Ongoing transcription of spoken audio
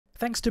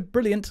Thanks to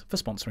Brilliant for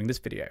sponsoring this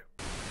video.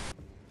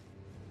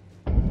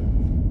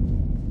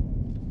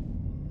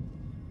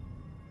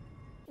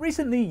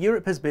 Recently,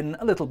 Europe has been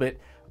a little bit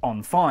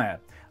on fire.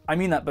 I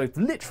mean that both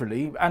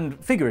literally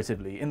and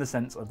figuratively in the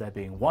sense of there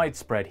being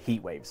widespread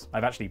heat waves.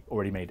 I've actually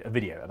already made a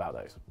video about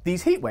those.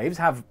 These heat waves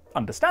have,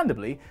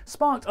 understandably,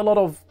 sparked a lot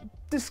of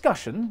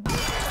discussion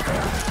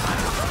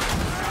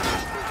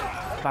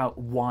about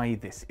why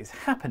this is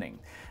happening.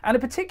 And a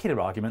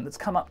particular argument that's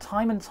come up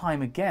time and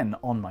time again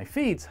on my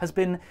feeds has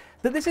been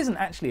that this isn't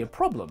actually a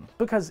problem,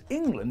 because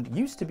England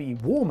used to be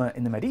warmer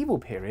in the medieval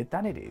period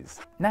than it is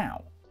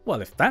now.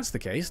 Well, if that's the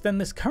case, then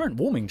this current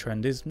warming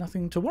trend is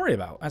nothing to worry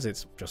about, as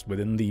it's just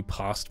within the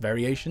past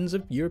variations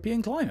of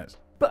European climate.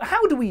 But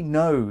how do we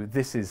know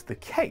this is the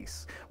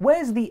case?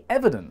 Where's the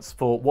evidence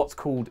for what's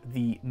called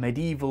the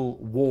medieval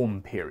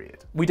warm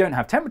period? We don't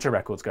have temperature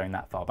records going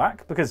that far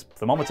back, because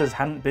thermometers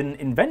hadn't been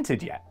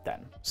invented yet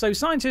then. So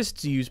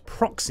scientists use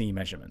proxy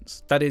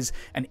measurements, that is,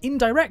 an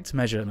indirect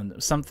measurement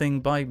of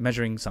something by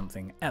measuring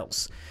something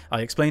else.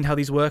 I explained how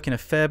these work in a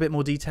fair bit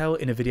more detail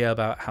in a video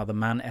about how the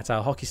man ate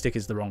our hockey stick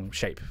is the wrong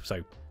shape,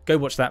 so go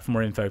watch that for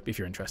more info if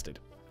you're interested.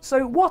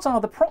 So what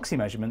are the proxy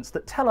measurements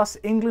that tell us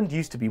England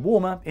used to be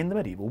warmer in the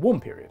medieval warm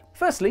period?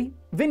 Firstly,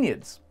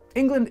 vineyards.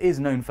 England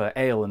is known for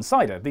ale and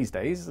cider these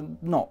days,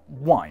 not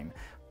wine.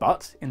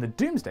 But in the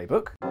Doomsday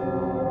Book,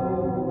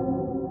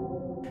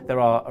 there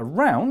are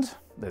around,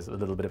 there's a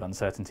little bit of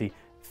uncertainty,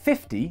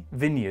 50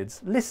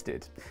 vineyards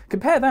listed.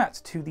 Compare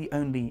that to the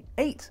only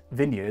 8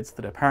 vineyards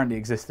that apparently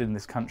existed in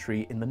this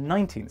country in the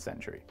 19th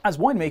century. As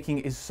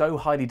winemaking is so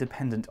highly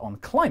dependent on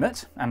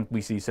climate, and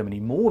we see so many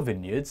more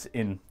vineyards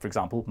in, for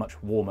example,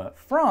 much warmer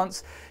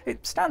France,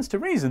 it stands to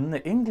reason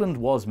that England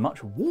was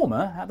much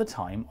warmer at the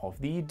time of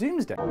the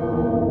Doomsday.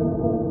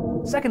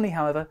 Secondly,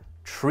 however,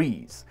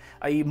 trees.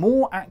 A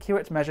more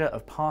accurate measure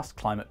of past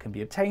climate can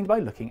be obtained by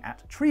looking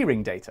at tree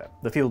ring data,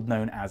 the field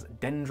known as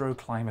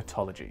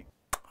dendroclimatology.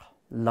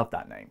 Love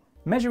that name.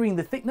 Measuring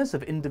the thickness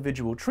of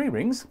individual tree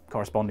rings,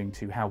 corresponding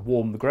to how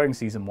warm the growing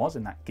season was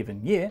in that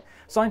given year,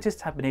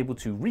 scientists have been able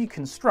to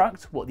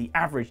reconstruct what the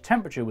average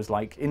temperature was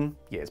like in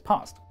years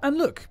past. And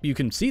look, you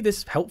can see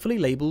this helpfully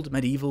labelled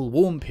medieval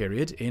warm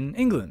period in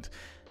England.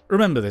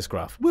 Remember this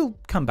graph, we'll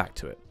come back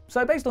to it.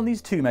 So based on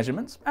these 2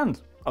 measurements, and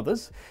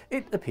others,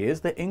 it appears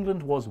that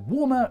England was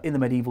warmer in the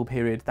medieval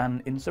period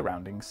than in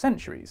surrounding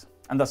centuries.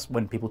 And thus,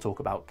 when people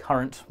talk about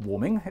current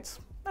warming, it's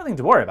nothing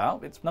to worry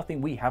about, it's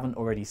nothing we haven't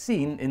already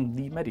seen in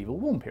the medieval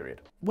warm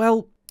period.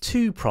 Well,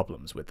 2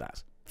 problems with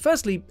that.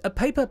 Firstly, a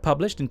paper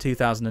published in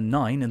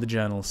 2009 in the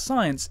journal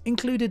Science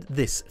included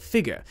this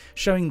figure,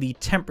 showing the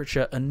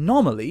temperature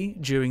anomaly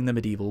during the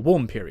medieval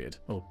warm period,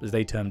 or as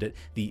they termed it,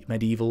 the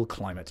medieval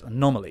climate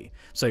anomaly.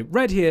 So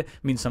red here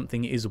means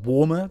something is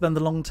warmer than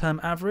the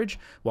long-term average,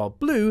 while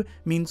blue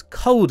means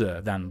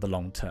colder than the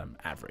long-term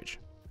average.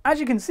 As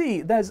you can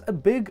see, there's a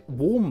big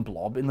warm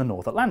blob in the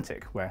North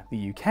Atlantic, where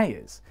the UK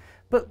is.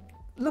 But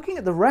looking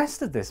at the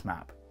rest of this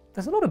map,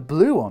 there's a lot of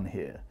blue on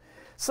here.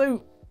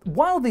 So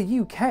while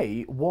the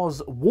UK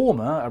was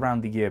warmer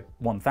around the year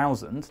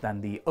 1000 than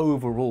the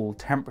overall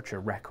temperature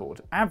record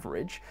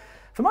average,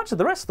 for much of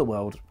the rest of the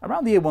world,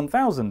 around the year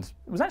 1000, it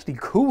was actually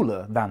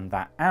cooler than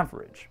that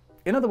average.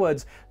 In other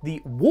words,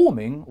 the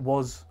warming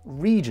was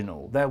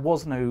regional. There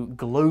was no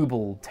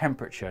global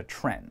temperature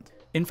trend.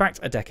 In fact,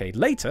 a decade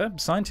later,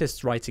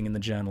 scientists writing in the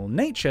journal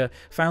Nature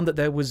found that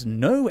there was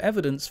no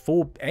evidence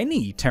for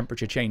any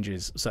temperature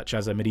changes, such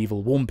as a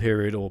medieval warm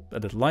period or a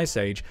little ice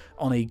age,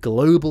 on a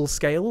global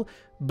scale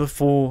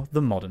before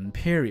the modern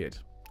period.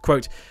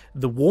 Quote,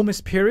 "The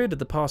warmest period of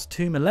the past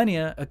 2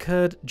 millennia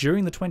occurred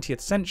during the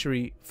 20th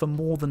century for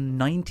more than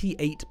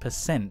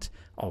 98%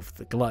 of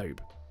the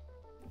globe."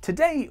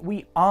 Today,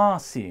 we are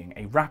seeing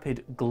a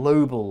rapid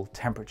global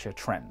temperature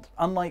trend,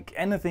 unlike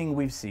anything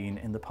we've seen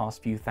in the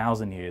past few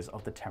thousand years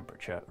of the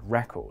temperature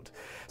record.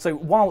 So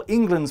while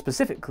England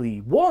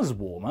specifically was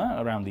warmer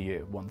around the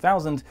year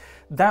 1000,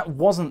 that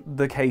wasn't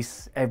the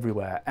case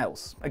everywhere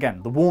else.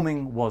 Again, the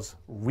warming was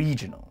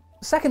regional.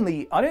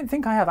 Secondly, I don't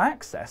think I have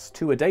access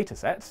to a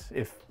dataset,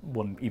 if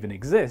one even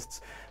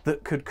exists,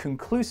 that could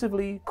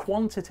conclusively,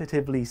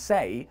 quantitatively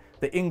say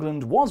that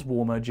England was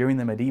warmer during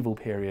the medieval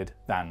period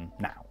than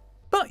now.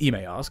 But you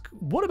may ask,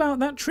 what about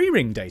that tree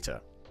ring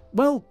data?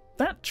 Well,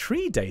 that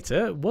tree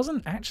data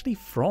wasn't actually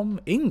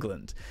from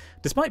England.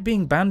 Despite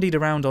being bandied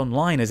around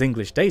online as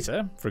English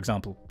data, for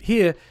example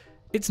here,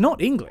 it's not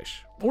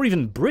English, or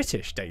even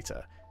British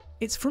data.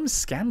 It's from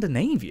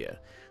Scandinavia.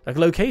 A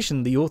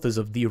location the authors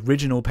of the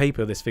original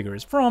paper this figure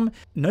is from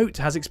note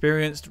has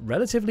experienced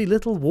relatively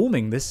little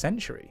warming this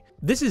century.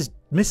 This is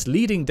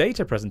misleading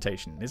data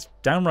presentation, it's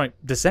downright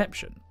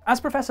deception.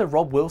 As Professor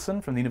Rob Wilson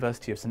from the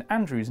University of St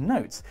Andrews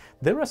notes,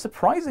 there are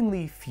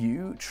surprisingly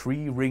few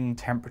tree ring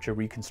temperature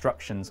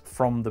reconstructions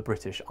from the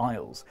British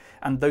Isles,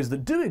 and those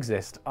that do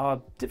exist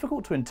are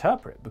difficult to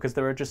interpret because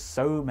there are just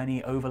so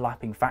many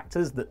overlapping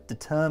factors that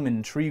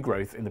determine tree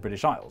growth in the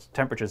British Isles.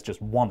 Temperature is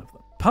just one of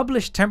them.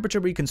 published temperature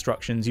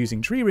reconstructions using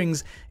tree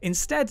rings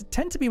instead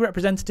tend to be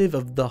representative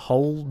of the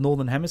whole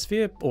northern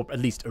hemisphere, or at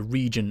least a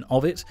region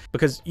of it,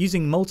 because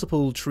using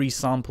multiple tree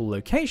sample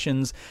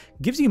locations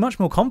gives you much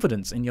more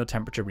confidence in your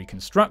temperature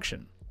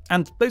reconstruction.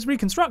 And those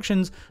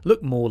reconstructions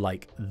look more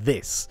like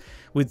this,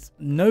 with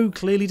no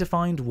clearly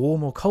defined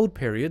warm or cold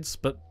periods,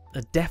 but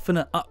a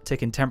definite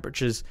uptick in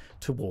temperatures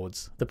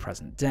towards the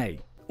present day.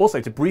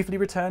 Also, to briefly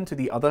return to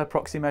the other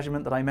proxy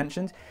measurement that I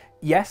mentioned,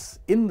 yes,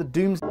 in the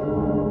Doomsday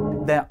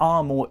there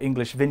are more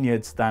English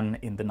vineyards than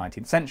in the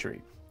 19th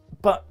century,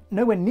 but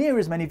nowhere near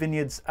as many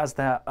vineyards as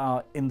there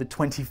are in the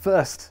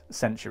 21st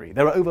century.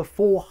 There are over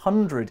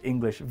 400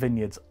 English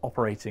vineyards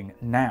operating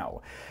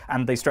now,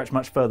 and they stretch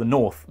much further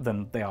north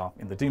than they are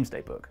in the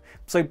Doomsday Book.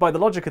 So by the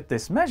logic of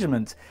this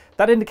measurement,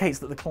 that indicates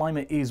that the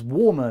climate is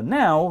warmer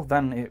now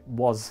than it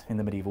was in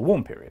the medieval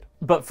warm period.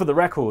 But for the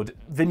record,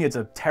 vineyards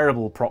are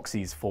terrible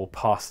proxies for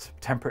past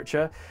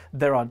temperature.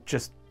 There are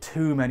just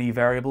too many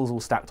variables all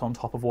stacked on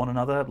top of one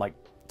another, like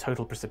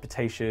total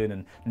precipitation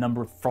and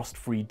number of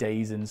frost-free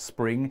days in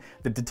spring,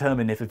 that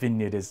determine if a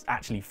vineyard is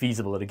actually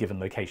feasible at a given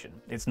location.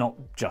 It's not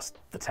just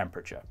the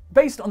temperature.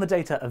 Based on the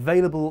data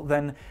available,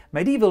 then,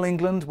 medieval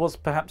England was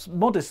perhaps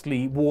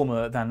modestly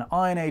warmer than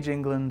Iron Age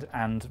England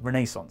and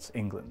Renaissance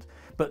England,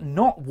 but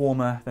not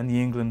warmer than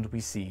the England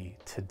we see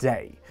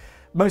today.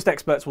 Most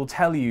experts will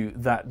tell you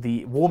that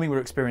the warming we're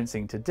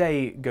experiencing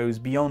today goes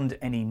beyond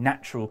any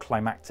natural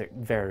climatic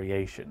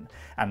variation,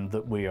 and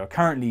that we are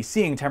currently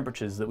seeing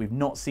temperatures that we've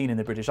not seen in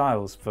the British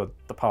Isles for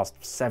the past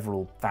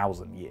several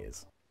thousand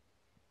years.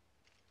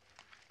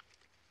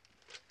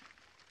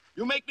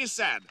 You make me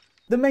sad.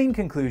 The main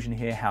conclusion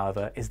here,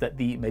 however, is that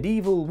the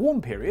medieval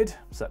warm period,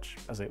 such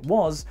as it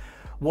was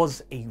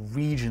a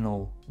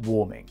regional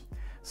warming.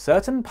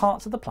 Certain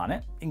parts of the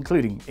planet,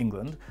 including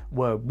England,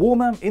 were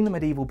warmer in the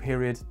medieval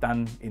period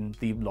than in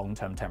the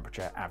long-term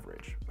temperature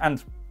average,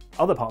 and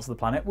other parts of the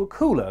planet were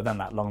cooler than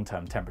that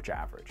long-term temperature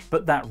average.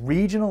 But that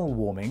regional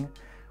warming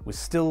was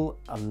still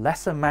a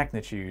lesser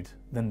magnitude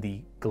than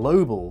the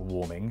global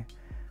warming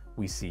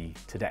we see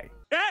today.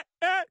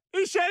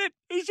 He said it!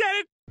 He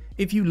said it!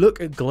 If you look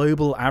at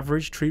global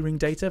average tree ring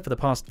data for the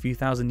past few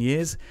thousand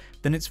years,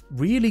 then it's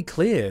really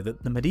clear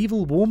that the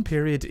medieval warm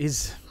period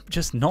is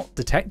just not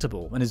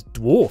detectable and is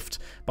dwarfed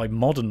by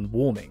modern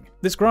warming.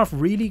 This graph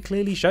really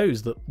clearly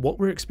shows that what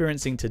we're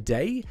experiencing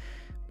today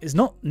is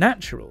not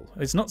natural.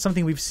 It's not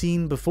something we've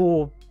seen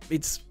before.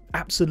 It's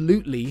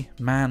absolutely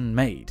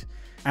man-made,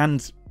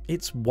 and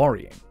it's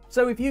worrying.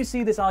 So if you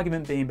see this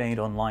argument being made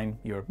online,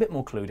 you're a bit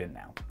more clued in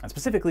now. And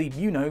specifically,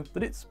 you know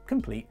that it's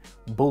complete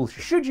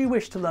bullshit. Should you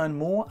wish to learn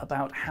more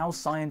about how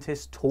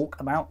scientists talk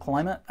about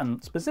climate,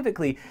 and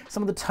specifically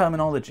some of the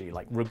terminology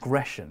like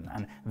regression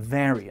and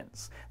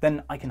variance,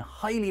 then I can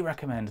highly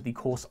recommend the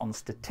course on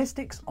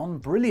statistics on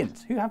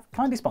Brilliant, who have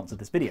kindly sponsored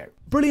this video.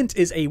 Brilliant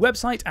is a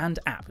website and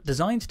app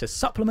designed to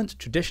supplement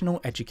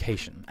traditional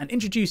education and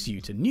introduce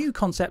you to new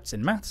concepts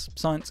in maths,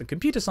 science and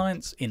computer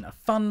science in a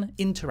fun,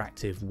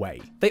 interactive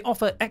way. They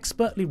offer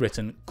expertly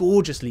written,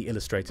 gorgeously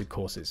illustrated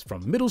courses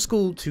from middle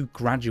school to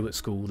graduate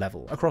school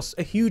level across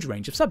a huge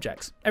range of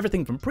subjects,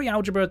 everything from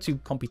pre-algebra to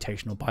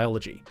computational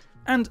biology.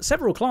 And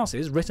several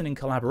classes written in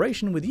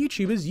collaboration with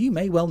YouTubers you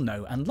may well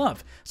know and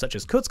love, such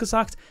as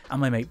Kurzgesagt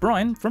and my mate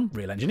Brian from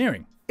Real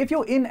Engineering. If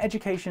you're in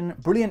education,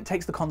 Brilliant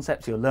takes the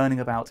concepts you're learning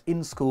about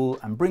in school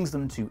and brings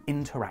them to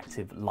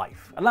interactive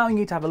life, allowing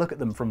you to have a look at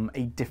them from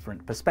a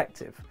different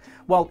perspective.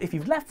 While if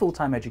you've left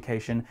full-time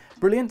education,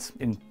 Brilliant,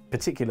 in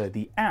particular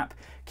the app,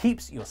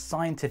 keeps your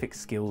scientific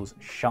skills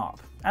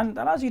sharp and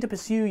allows you to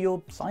pursue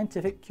your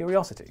scientific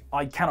curiosity.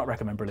 I cannot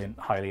recommend Brilliant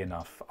highly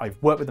enough.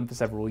 I've worked with them for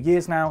several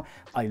years now.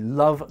 I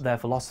love their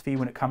philosophy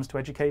when it comes to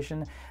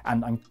education,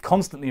 and I'm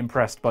constantly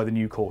impressed by the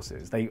new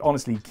courses. They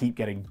honestly keep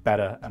getting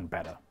better and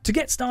better. To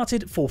get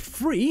started for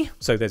free,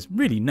 so there's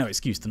really no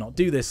excuse to not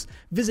do this,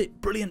 visit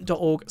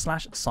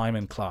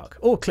brilliant.org/Simon Clark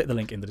or click the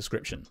link in the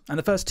description. And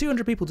the first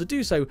 200 people to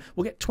do so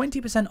will get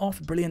 20% off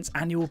Brilliant's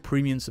annual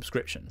premium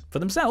subscription for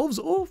themselves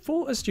or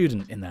for a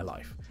student in their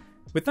life.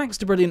 With thanks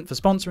to Brilliant for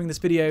sponsoring this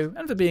video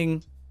and for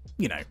being,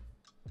 you know,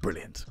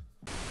 brilliant.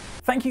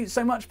 Thank you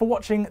so much for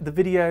watching the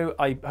video.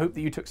 I hope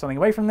that you took something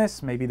away from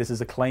this. Maybe this is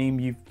a claim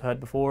you've heard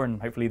before,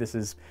 and hopefully this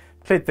has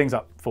cleared things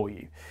up for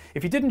you.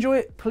 If you did enjoy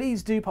it,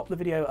 please do pop the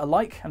video a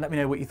like and let me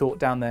know what you thought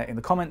down there in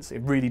the comments.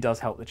 It really does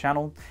help the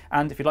channel.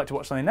 And if you'd like to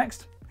watch something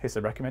next, here's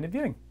a recommended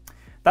viewing.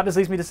 That just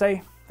leaves me to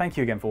say thank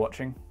you again for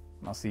watching,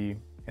 and I'll see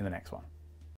you in the next one.